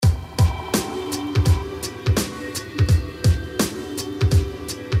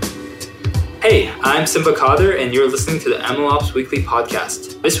Hey, I'm Simba and you're listening to the MLOps Weekly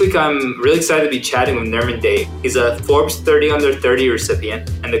Podcast. This week, I'm really excited to be chatting with Nirman Dave. He's a Forbes 30 Under 30 recipient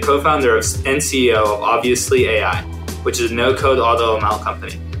and the co-founder and CEO of Obviously AI, which is a no-code AutoML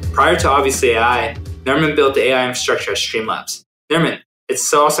company. Prior to Obviously AI, Nirman built the AI infrastructure at Streamlabs. Nirman, it's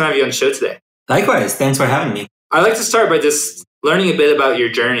so awesome to have you on the show today. Likewise, thanks for having me. I'd like to start by just learning a bit about your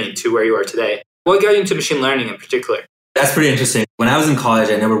journey to where you are today. What got you into machine learning in particular? That's pretty interesting. When I was in college,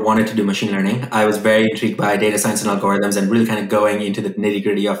 I never wanted to do machine learning. I was very intrigued by data science and algorithms and really kind of going into the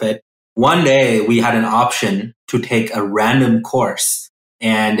nitty-gritty of it. One day, we had an option to take a random course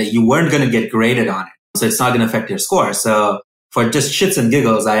and you weren't going to get graded on it. So it's not going to affect your score. So for just shits and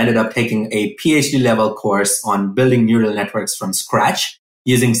giggles, I ended up taking a PhD level course on building neural networks from scratch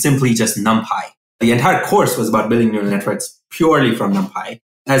using simply just NumPy. The entire course was about building neural networks purely from NumPy.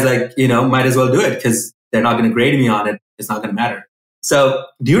 I was like, might as well do it because they're not going to grade me on it. It's not going to matter. So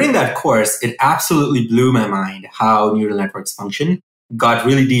during that course, it absolutely blew my mind how neural networks function. Got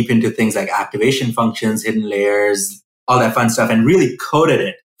really deep into things like activation functions, hidden layers, all that fun stuff, and really coded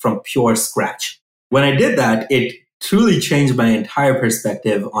it from pure scratch. When I did that, it truly changed my entire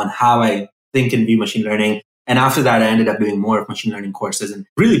perspective on how I think and view machine learning. And after that, I ended up doing more of machine learning courses and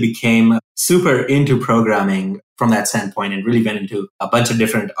really became super into programming from that standpoint and really went into a bunch of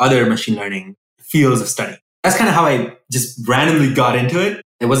different other machine learning fields of study. That's kind of how I just randomly got into it.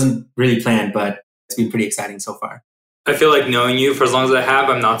 It wasn't really planned, but it's been pretty exciting so far. I feel like knowing you for as long as I have,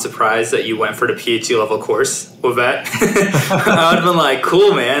 I'm not surprised that you went for the PhD level course with that. I would have been like,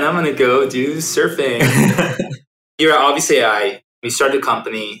 cool, man, I'm going to go do surfing. You're at Obviously AI. You started a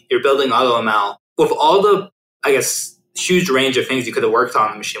company. You're building AutoML. With all the, huge range of things you could have worked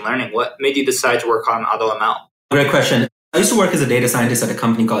on in machine learning, what made you decide to work on AutoML? Great question. I used to work as a data scientist at a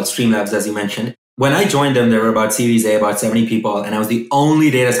company called Streamlabs, as you mentioned. When I joined them, there were about Series A, about 70 people, and I was the only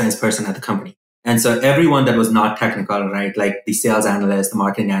data science person at the company. And so everyone that was not technical, right, like the sales analyst, the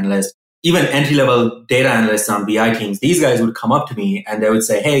marketing analyst, even entry-level data analysts on BI teams, these guys would come up to me and they would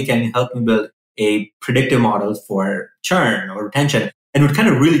say, hey, can you help me build a predictive model for churn or retention? And would kind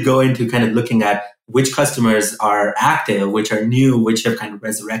of really go into kind of looking at which customers are active, which are new, which have kind of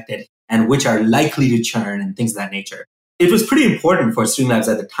resurrected, and which are likely to churn and things of that nature. It was pretty important for Streamlabs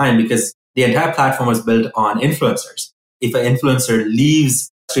at the time because the entire platform was built on influencers. If an influencer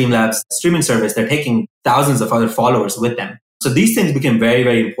leaves Streamlabs streaming service, they're taking thousands of other followers with them. So these things became very,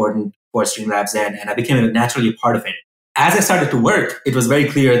 very important for Streamlabs and I became naturally a part of it. As I started to work, it was very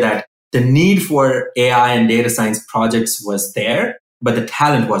clear that the need for AI and data science projects was there, but the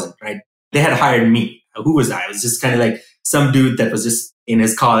talent wasn't, right? They had hired me. Who was I? I was just kind of like some dude that was just in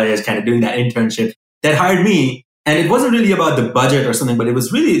his college, kind of doing that internship that hired me. And it wasn't really about the budget or something, but it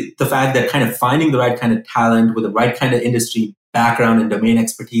was really the fact that kind of finding the right kind of talent with the right kind of industry background and domain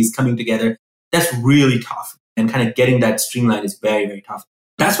expertise coming together, that's really tough. And kind of getting that streamlined is very, very tough.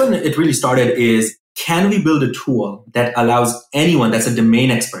 That's when it really started is, can we build a tool that allows anyone that's a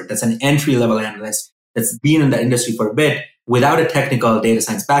domain expert, that's an entry-level analyst, that's been in the industry for a bit, without a technical data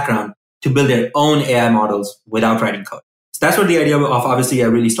science background, to build their own AI models without writing code. So that's where the idea of Obviously AI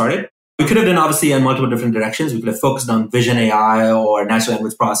really started. We could have done obviously in multiple different directions. We could have focused on vision AI or natural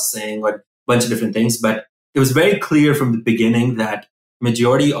language processing or a bunch of different things. But it was very clear from the beginning that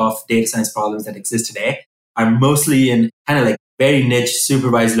majority of data science problems that exist today are mostly in kind of like very niche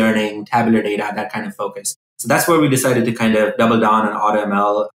supervised learning, tabular data, that kind of focus. So that's where we decided to kind of double down on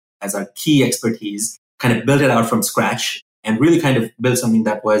AutoML as our key expertise, kind of build it out from scratch and really kind of build something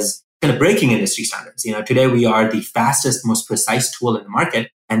that was kind of breaking industry standards. Today we are the fastest, most precise tool in the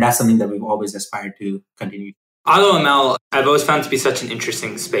market. And that's something that we've always aspired to continue. AutoML, I've always found to be such an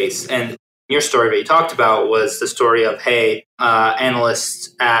interesting space. And your story that you talked about was the story of, hey,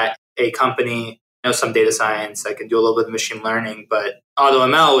 analysts at a company know some data science, I can do a little bit of machine learning, but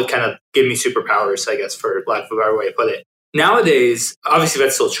AutoML would kind of give me superpowers, I guess, for lack of a better way to put it. Nowadays, obviously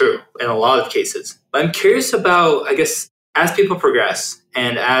that's still true in a lot of cases. But I'm curious about, as people progress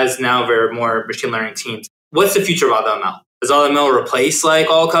and as now there are more machine learning teams, what's the future of AutoML? Does AutoML replace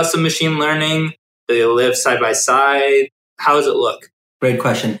all custom machine learning? Do they live side by side? How does it look? Great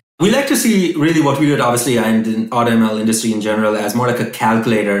question. We like to see really what we do at Obviously and in AutoML industry in general as more like a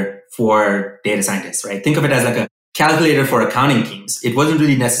calculator for data scientists, right? Think of it as like a calculator for accounting teams. It wasn't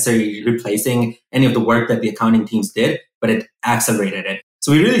really necessarily replacing any of the work that the accounting teams did, but it accelerated it.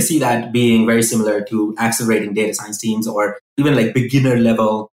 So we really see that being very similar to accelerating data science teams or even like beginner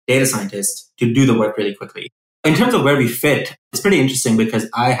level data scientists to do the work really quickly. In terms of where we fit, it's pretty interesting because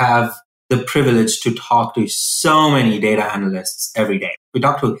I have the privilege to talk to so many data analysts every day. We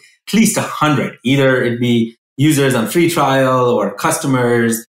talk to at least 100, either it be users on free trial or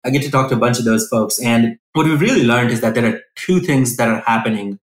customers, I get to talk to a bunch of those folks. And what we've really learned is that there are two things that are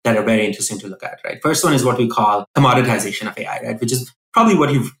happening that are very interesting to look at, right? First one is what we call commoditization of AI, right? Which is probably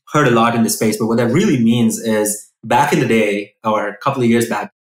what you've heard a lot in the space. But what that really means is back in the day, or a couple of years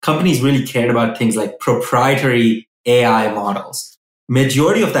back, companies really cared about things like proprietary AI models.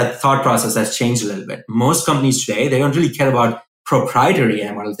 Majority of that thought process has changed a little bit. Most companies today, they don't really care about proprietary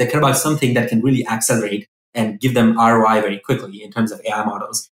AI models. They care about something that can really accelerate and give them ROI very quickly in terms of AI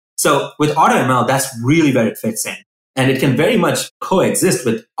models. So with AutoML, that's really where it fits in. And it can very much coexist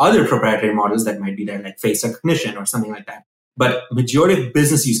with other proprietary models that might be there, like face recognition or something like that. But majority of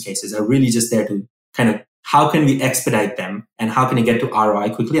business use cases are really just there to kind of how can we expedite them and how can we get to ROI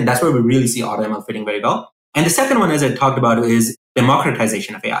quickly? And that's where we really see AutoML fitting very well. And the second one, as I talked about, is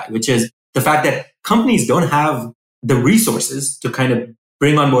democratization of AI, which is the fact that companies don't have the resources to kind of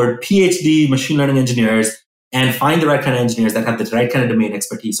bring on board PhD machine learning engineers and find the right kind of engineers that have the right kind of domain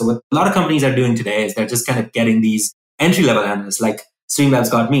expertise. So what a lot of companies are doing today is they're just kind of getting these entry-level analysts like Streamlabs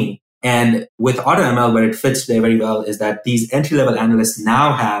got me. And with AutoML, where it fits today very well is that these entry-level analysts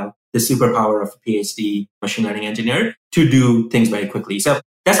now have the superpower of a PhD machine learning engineer to do things very quickly. So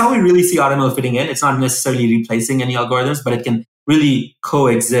that's how we really see AutoML fitting in. It's not necessarily replacing any algorithms, but it can really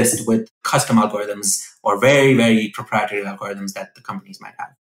coexist with custom algorithms or very, very proprietary algorithms that the companies might have.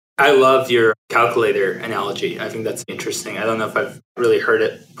 I love your calculator analogy. I think that's interesting. I don't know if I've really heard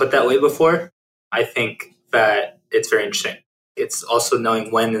it put that way before. I think that it's very interesting. It's also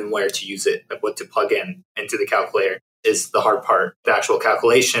knowing when and where to use it, like what to plug in into the calculator is the hard part. The actual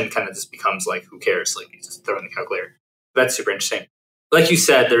calculation kind of just becomes like, who cares? Like you just throw in the calculator. That's super interesting. Like you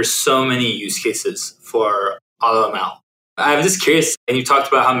said, there's so many use cases for AutoML. I'm just curious, and you talked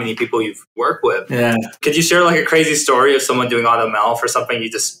about how many people you've worked with. Yeah. Could you share like a crazy story of someone doing AutoML for something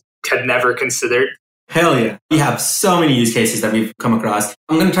you just had never considered? Hell yeah. We have so many use cases that we've come across.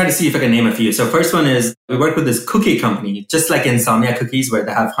 I'm going to try to see if I can name a few. So first one is we work with this cookie company, just like Insomnia Cookies, where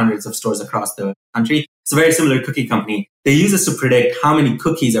they have hundreds of stores across the country. It's a very similar cookie company. They use us to predict how many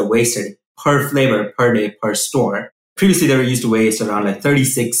cookies are wasted per flavor, per day, per store. Previously, they were used to waste around like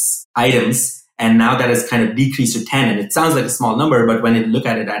 36 items. And now that has kind of decreased to 10. And it sounds like a small number, but when you look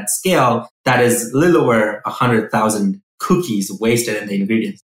at it at scale, that is a little over 100,000 cookies wasted in the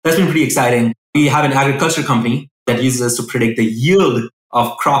ingredients. That's been pretty exciting. We have an agriculture company that uses us to predict the yield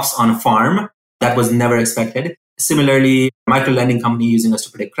of crops on a farm. That was never expected. Similarly, a micro-lending company using us to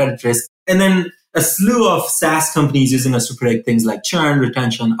predict credit risk. And then a slew of SaaS companies using us to predict things like churn,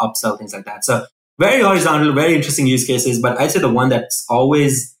 retention, upsell, things like that. So very horizontal, very interesting use cases. But I'd say the one that's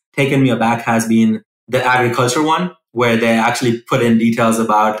always taken me aback has been the agriculture one, where they actually put in details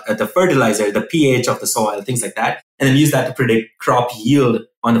about the fertilizer, the pH of the soil, things like that, and then use that to predict crop yield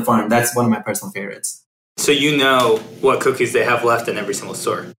on the farm. That's one of my personal favorites. So you know what cookies they have left in every single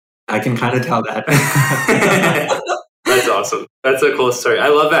store. I can kind of tell that. That's awesome. That's a cool story. I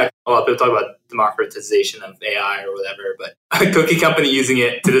love that. A lot of people talk about democratization of AI or whatever, but a cookie company using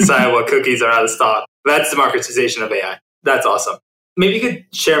it to decide what cookies are out of stock. That's democratization of AI. That's awesome. Maybe you could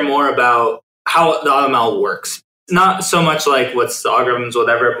share more about how the AutoML works. Not so much like what's the algorithms,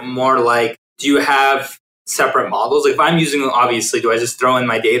 whatever, but more like, do you have separate models? Like if I'm using, obviously, do I just throw in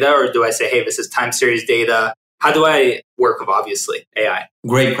my data or do I say, hey, this is time series data? How do I work with, obviously, AI?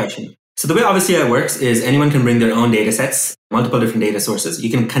 Great question. So the way obviously AI works is anyone can bring their own data sets, multiple different data sources. You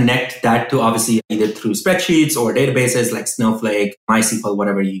can connect that to obviously either through spreadsheets or databases like Snowflake, MySQL,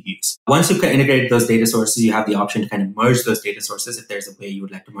 whatever you use. Once you can integrate those data sources, you have the option to kind of merge those data sources if there's a way you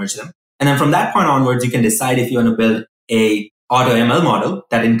would like to merge them. And then from that point onwards, you can decide if you want to build a AutoML model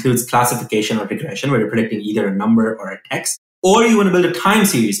that includes classification or regression, where you're predicting either a number or a text, or you want to build a time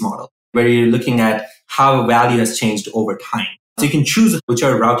series model where you're looking at how value has changed over time. So you can choose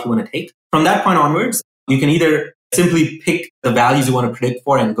whichever route you want to take. From that point onwards, you can either simply pick the values you want to predict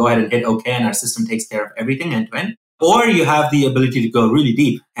for and go ahead and hit OK, and our system takes care of everything end to end. Or you have the ability to go really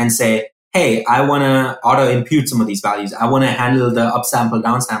deep and say, hey, I want to auto-impute some of these values. I want to handle the upsample,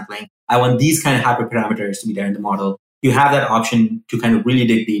 downsampling. I want these kind of hyperparameters to be there in the model. You have that option to kind of really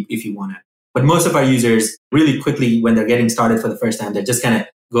dig deep if you want to. But most of our users really quickly, when they're getting started for the first time, they're just kind of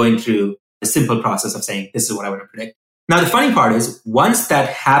going through the simple process of saying, this is what I want to predict. Now, the funny part is once that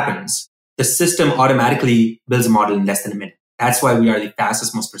happens, the system automatically builds a model in less than a minute. That's why we are the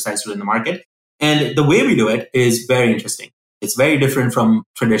fastest, most precise tool in the market. And the way we do it is very interesting. It's very different from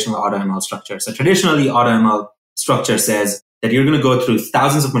traditional AutoML structure. So traditionally, AutoML structure says that you're going to go through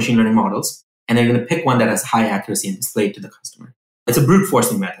thousands of machine learning models, and they're going to pick one that has high accuracy and display it to the customer. It's a brute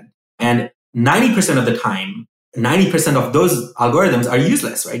forcing method. And 90% of the time, 90% of those algorithms are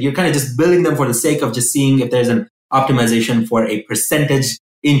useless, right? You're kind of just building them for the sake of just seeing if there's an optimization for a percentage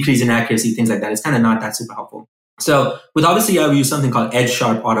increase in accuracy, things like that. It's kind of not that super helpful. So with obviously, we use something called edge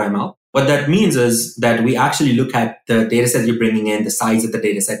sharp AutoML. What that means is that we actually look at the data set you're bringing in, the size of the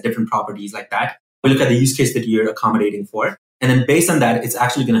data set, different properties like that. We look at the use case that you're accommodating for. And then based on that, it's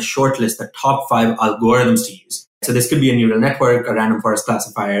actually going to shortlist the top 5 algorithms to use. So this could be a neural network, a random forest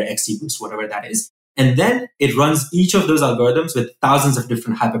classifier, XGBoost, whatever that is. And then it runs each of those algorithms with thousands of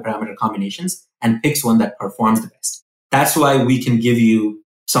different hyperparameter combinations and picks one that performs the best. That's why we can give you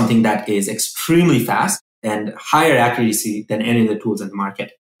something that is extremely fast and higher accuracy than any of the tools in the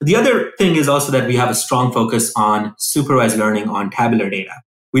market. The other thing is also that we have a strong focus on supervised learning on tabular data.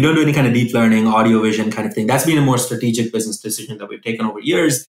 We don't do any kind of deep learning, audio vision kind of thing. That's been a more strategic business decision that we've taken over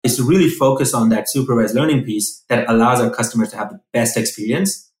years, is to really focus on that supervised learning piece that allows our customers to have the best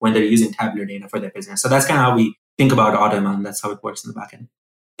experience when they're using tabular data for their business. So that's kind of how we think about AutoML, and that's how it works in the backend.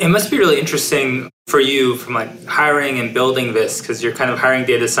 It must be really interesting for you from like hiring and building this, because you're kind of hiring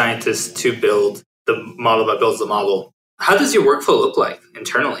data scientists to build the model that builds the model. How does your workflow look like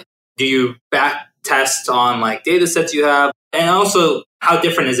internally? Do you back test on like data sets you have? And also, how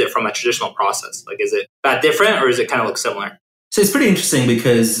different is it from a traditional process? Like, is it that different or is it kind of look similar? So it's pretty interesting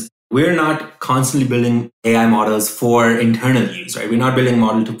because we're not constantly building AI models for internal use, right? We're not building a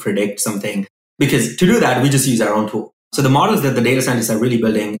model to predict something, because to do that, we just use our own tool. So the models that the data scientists are really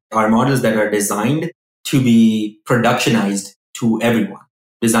building are models that are designed to be productionized to everyone,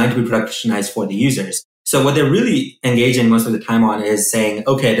 designed to be productionized for the users. So what they're really engaging most of the time on is saying,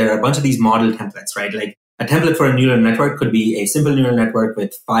 okay, there are a bunch of these model templates, right? Like a template for a neural network could be a simple neural network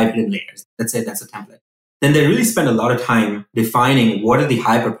with 5 hidden layers. Let's say that's a template. Then they really spend a lot of time defining what are the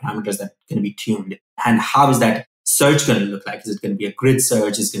hyperparameters that are going to be tuned and how is that search going to look like? Is it going to be a grid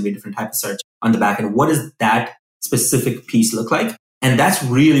search? Is it going to be a different type of search on the back end? What does that specific piece look like? And that's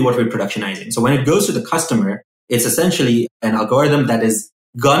really what we're productionizing. So when it goes to the customer, it's essentially an algorithm that is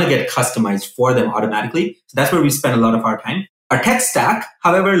going to get customized for them automatically. So that's where we spend a lot of our time. Our tech stack,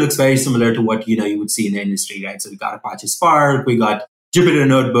 however, looks very similar to what you would see in the industry, right? So we got Apache Spark, we got Jupyter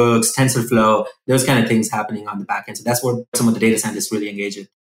notebooks, TensorFlow, those kind of things happening on the back end. So that's what some of the data scientists really engage with.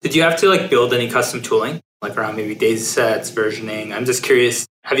 Did you have to like build any custom tooling, like around maybe data sets, versioning? I'm just curious,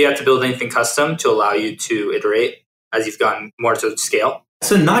 have you had to build anything custom to allow you to iterate as you've gotten more to scale?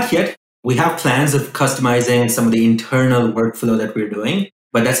 So not yet. We have plans of customizing some of the internal workflow that we're doing,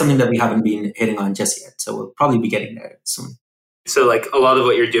 but that's something that we haven't been hitting on just yet. So we'll probably be getting there soon. So like a lot of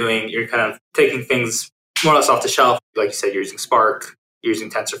what you're doing, you're kind of taking things more or less off the shelf. Like you said, you're using Spark, you're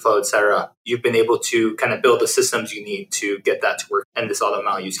using TensorFlow, et cetera. You've been able to kind of build the systems you need to get that to work in this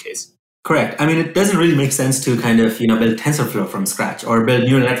AutoML use case. Correct. I mean, it doesn't really make sense to kind of, build TensorFlow from scratch or build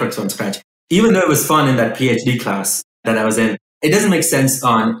neural networks from scratch. Even though it was fun in that PhD class that I was in, it doesn't make sense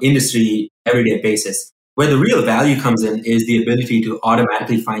on industry everyday basis. Where the real value comes in is the ability to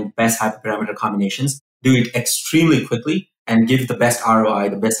automatically find best hyperparameter combinations, do it extremely quickly, and give the best ROI,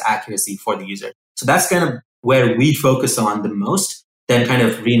 the best accuracy for the user. So that's kind of where we focus on the most, than kind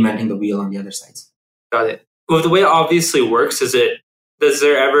of reinventing the wheel on the other sides. Got it. Well, the way it obviously works does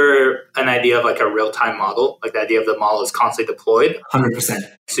there ever an idea of like a real-time model? Like the idea of the model is constantly deployed?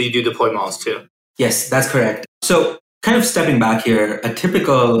 100%. So you do deploy models too? Yes, that's correct. So kind of stepping back here, a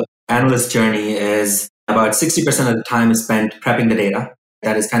typical analyst journey is about 60% of the time is spent prepping the data.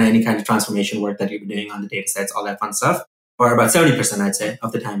 That is kind of any kind of transformation work that you're doing on the data sets, all that fun stuff. Or about 70%, I'd say,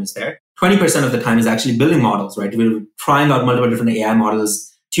 of the time is there. 20% of the time is actually building models, right? We're trying out multiple different AI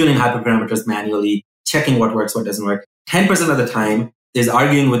models, tuning hyperparameters manually, checking what works, what doesn't work. 10% of the time is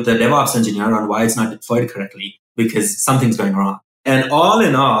arguing with the DevOps engineer on why it's not deployed correctly because something's going wrong. And all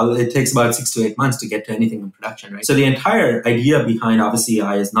in all, it takes about 6 to 8 months to get to anything in production, right? So the entire idea behind Obviously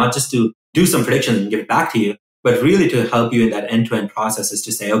AI is not just to do some predictions and give it back to you, but really to help you in that end-to-end process is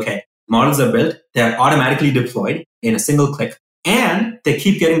to say, okay, models are built, they're automatically deployed in a single click, and they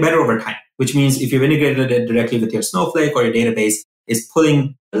keep getting better over time, which means if you've integrated it directly with your Snowflake or your database, is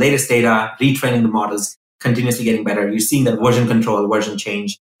pulling the latest data, retraining the models, continuously getting better. You're seeing that version control, version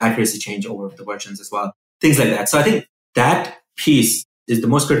change, accuracy change over the versions as well, things like that. So I think that piece is the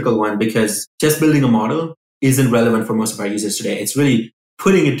most critical one because just building a model isn't relevant for most of our users today. It's really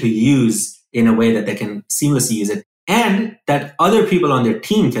putting it to use in a way that they can seamlessly use it and that other people on their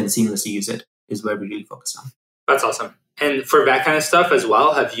team can seamlessly use it is where we really focus on. That's awesome. And for that kind of stuff as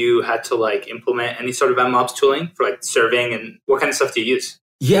well, have you had to like implement any sort of MLOps tooling for like serving and what kind of stuff do you use?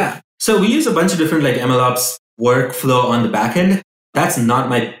 Yeah. So we use a bunch of different like MLOps workflow on the back end. That's not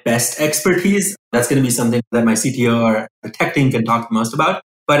my best expertise. That's going to be something that my CTO or the tech team can talk the most about.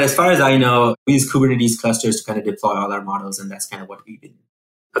 But as far as I know, we use Kubernetes clusters to kind of deploy all our models, and that's kind of what we do.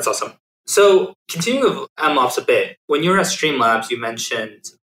 That's awesome. So continuing with MLOps a bit, when you were at Streamlabs, you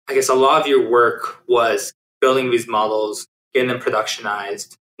mentioned, I guess a lot of your work was building these models, getting them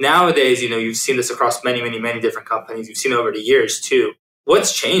productionized. Nowadays, you've seen this across many, many, many different companies. You've seen it over the years too.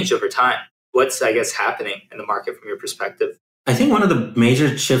 What's changed over time? What's, I guess, happening in the market from your perspective? I think one of the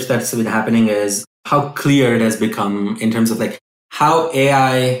major shifts that's been happening is how clear it has become in terms of like how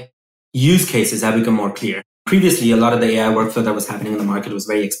AI use cases have become more clear. Previously, a lot of the AI workflow that was happening in the market was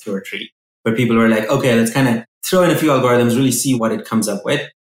very exploratory, where people were like, okay, let's kind of throw in a few algorithms, really see what it comes up with.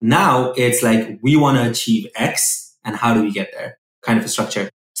 Now it's like, we want to achieve X and how do we get there kind of a structure.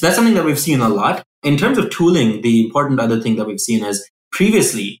 So that's something that we've seen a lot. In terms of tooling, the important other thing that we've seen is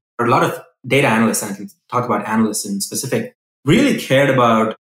previously, a lot of data analysts, and I can talk about analysts in specific, really cared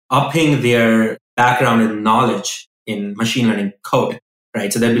about upping their background and knowledge in machine learning code,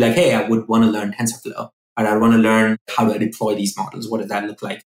 right? So they'd be like, hey, I would want to learn TensorFlow, or I want to learn how to deploy these models. What does that look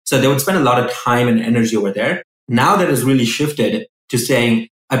like? So they would spend a lot of time and energy over there. Now that has really shifted to saying,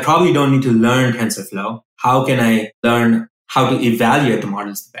 I probably don't need to learn TensorFlow. How can I learn how to evaluate the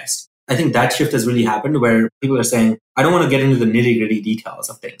models the best? I think that shift has really happened where people are saying, I don't want to get into the nitty-gritty details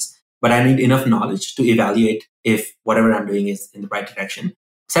of things, but I need enough knowledge to evaluate if whatever I'm doing is in the right direction.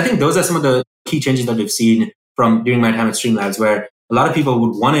 So I think those are some of the key changes that we've seen from during my time at Streamlabs, where a lot of people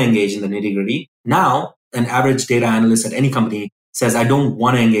would want to engage in the nitty-gritty. Now, an average data analyst at any company says, I don't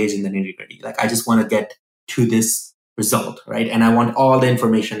want to engage in the nitty-gritty. Like, I just want to get to this result, right? And I want all the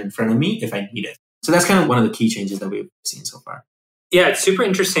information in front of me if I need it. So that's kind of one of the key changes that we've seen so far. Yeah, it's super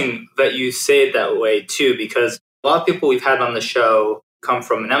interesting that you say it that way too, because a lot of people we've had on the show come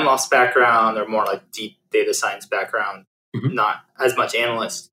from an MLOps background or more like deep data science background, not as much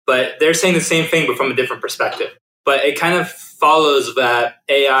analyst. But they're saying the same thing, but from a different perspective. But it kind of follows that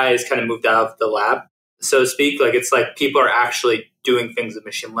AI has kind of moved out of the lab, so to speak. Like, it's like people are actually doing things with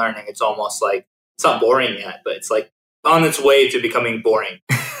machine learning. It's almost like, it's not boring yet, but it's like on its way to becoming boring.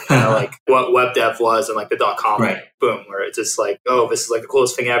 Like what web dev was and like the .com boom, where it's just like, oh, this is like the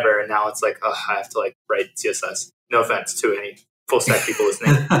coolest thing ever. And now it's like, oh, I have to like write CSS. No offense to any full stack people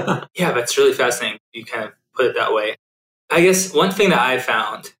listening. Yeah, that's really fascinating. You kind of put it that way. I guess one thing that I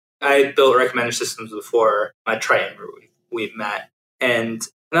found, I built recommender systems before at Triton, where we met. And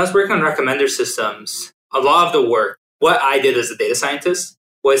when I was working on recommender systems, a lot of the work, what I did as a data scientist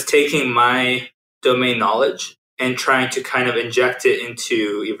was taking my domain knowledge and trying to kind of inject it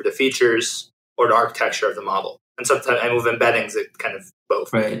into either the features or the architecture of the model. And sometimes I move embeddings, it kind of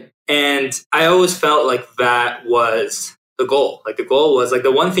both. Right. And I always felt like that was the goal. Like the goal was like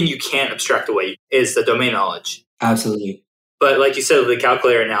the one thing you can't abstract away is the domain knowledge. Absolutely. But like you said, the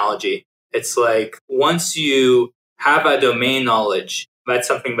calculator analogy, it's like once you have a domain knowledge, that's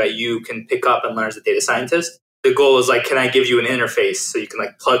something that you can pick up and learn as a data scientist. The goal is like, can I give you an interface so you can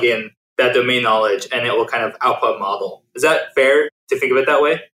like plug in that domain knowledge and it will kind of output model. Is that fair to think of it that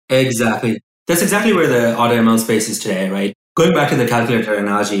way? Exactly. That's exactly where the AutoML space is today, right? Going back to the calculator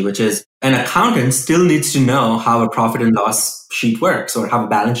analogy, which is an accountant still needs to know how a profit and loss sheet works or how a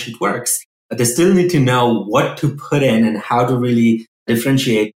balance sheet works. But they still need to know what to put in and how to really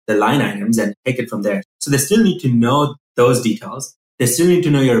differentiate the line items and take it from there. So they still need to know those details. They still need to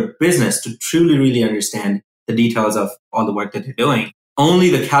know your business to truly, really understand the details of all the work that they're doing. Only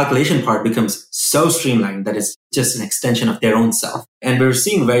the calculation part becomes so streamlined that it's just an extension of their own self. And we're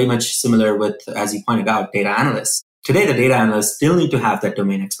seeing very much similar with, as you pointed out, data analysts. Today, the data analysts still need to have that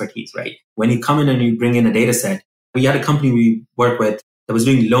domain expertise, right? When you come in and you bring in a data set, we had a company we work with that was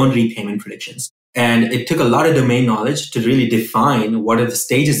doing loan repayment predictions. And it took a lot of domain knowledge to really define what are the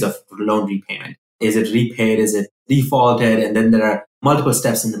stages of loan repayment. Is it repaid? Is it defaulted? And then there are multiple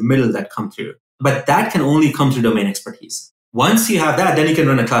steps in the middle that come through. But that can only come through domain expertise. Once you have that, then you can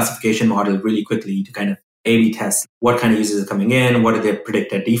run a classification model really quickly to kind of A/B test what kind of users are coming in, what are their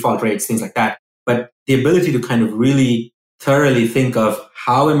predicted default rates, things like that. But the ability to kind of really thoroughly think of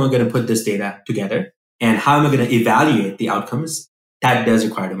how am I going to put this data together and how am I going to evaluate the outcomes, that does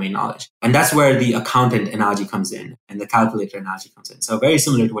require domain knowledge. And that's where the accountant analogy comes in and the calculator analogy comes in. So very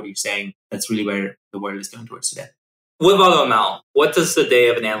similar to what you're saying, that's really where the world is going towards today. With AutoML, what does the day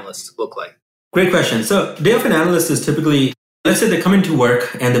of an analyst look like? Great question. So day of an analyst is typically, let's say they come into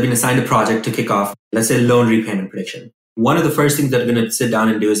work and they've been assigned a project to kick off, let's say loan repayment prediction. One of the first things they're going to sit down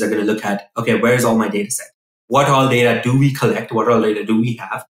and do is they're going to look at, okay, where's all my data set? What all data do we collect? What all data do we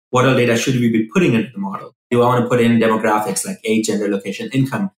have? What all data should we be putting into the model? Do I want to put in demographics like age, gender, location,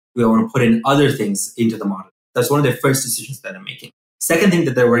 income? Do I want to put in other things into the model? That's one of the first decisions that I'm making. Second thing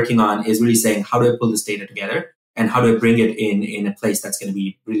that they're working on is really saying, how do I pull this data together? And how do I bring it in a place that's going to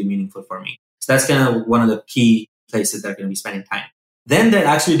be really meaningful for me? So that's kind of one of the key places that are going to be spending time. Then they're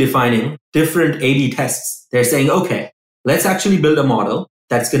actually defining different A/B tests. They're saying, okay, let's actually build a model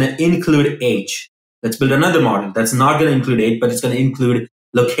that's going to include age. Let's build another model that's not going to include age, but it's going to include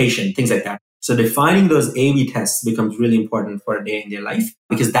location, things like that. So defining those A/B tests becomes really important for a day in their life,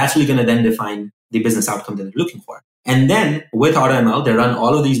 because that's really going to then define the business outcome that they're looking for. And then with AutoML, they run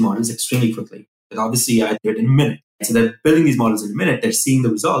all of these models extremely quickly. But obviously, I do it in a minute. So they're building these models in a minute. They're seeing the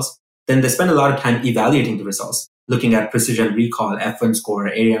results. Then they spend a lot of time evaluating the results, looking at precision, recall, F1 score,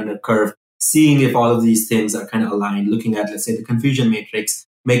 area under curve, seeing if all of these things are kind of aligned, looking at, let's say, the confusion matrix,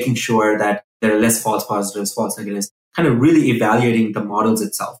 making sure that there are less false positives, false negatives, kind of really evaluating the models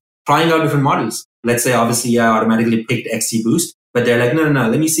itself, trying out different models. Let's say, obviously, I automatically picked XGBoost, but they're like, no,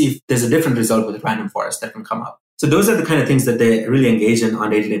 let me see if there's a different result with random forest that can come up. So those are the kind of things that they really engage in on a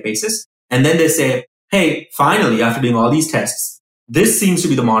day-to-day basis. And then they say, hey, finally, after doing all these tests, this seems to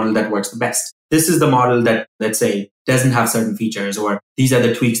be the model that works the best. This is the model that, let's say, doesn't have certain features, or these are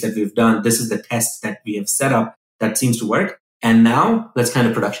the tweaks that we've done. This is the test that we have set up that seems to work. And now let's kind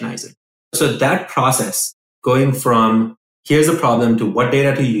of productionize it. So that process, going from here's a problem to what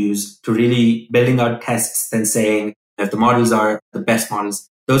data to use to really building out tests, then saying if the models are the best models,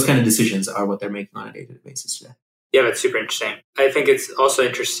 those kind of decisions are what they're making on a day-to-day basis today. Yeah, that's super interesting. I think it's also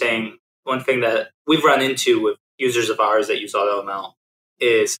interesting. One thing that we've run into with users of ours that use AutoML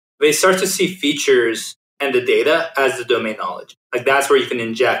is they start to see features and the data as the domain knowledge. Like that's where you can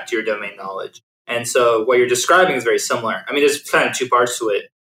inject your domain knowledge. And so what you're describing is very similar. I mean, there's kind of two parts to it.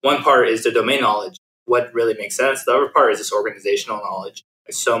 One part is the domain knowledge, what really makes sense. The other part is this organizational knowledge.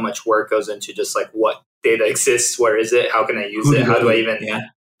 Like so much work goes into just like what data exists, where is it, how can I use it, how do I even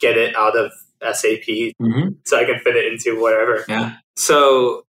get it out of SAP so I can fit it into whatever. Yeah.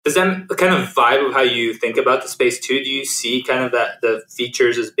 So does that kind of vibe of how you think about the space too? Do you see kind of that the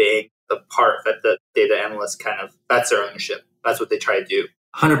features as being the part that the data analysts kind of, that's their ownership. That's what they try to do.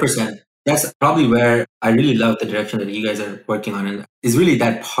 100%. That's probably where I really love the direction that you guys are working on. And is really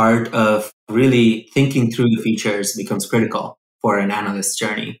that part of really thinking through the features becomes critical for an analyst's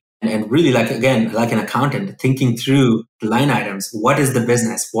journey. And really like, again, like an accountant, thinking through the line items. What is the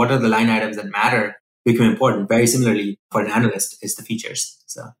business? What are the line items that matter? Become important. Very similarly for an analyst is the features.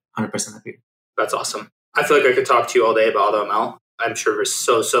 So 100% agree. That's awesome. I feel like I could talk to you all day about AutoML. I'm sure there's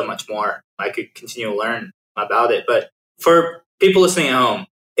so much more I could continue to learn about it. But for people listening at home,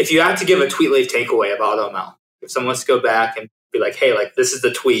 if you had to give a tweet life takeaway about AutoML, if someone wants to go back and be like, hey, like this is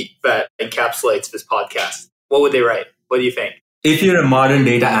the tweet that encapsulates this podcast, what would they write? What do you think? If you're a modern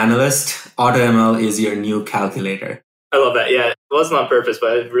data analyst, AutoML is your new calculator. I love that. Yeah, it wasn't on purpose,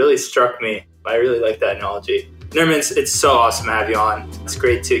 but it really struck me. I really like that analogy. Nirman, it's so awesome to have you on. It's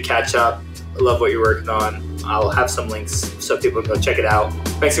great to catch up. I love what you're working on. I'll have some links so people can go check it out.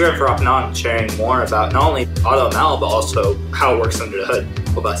 Thanks again for hopping on and sharing more about not only AutoML, but also how it works under the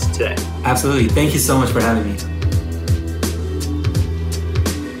hood with us today. Absolutely. Thank you so much for having me.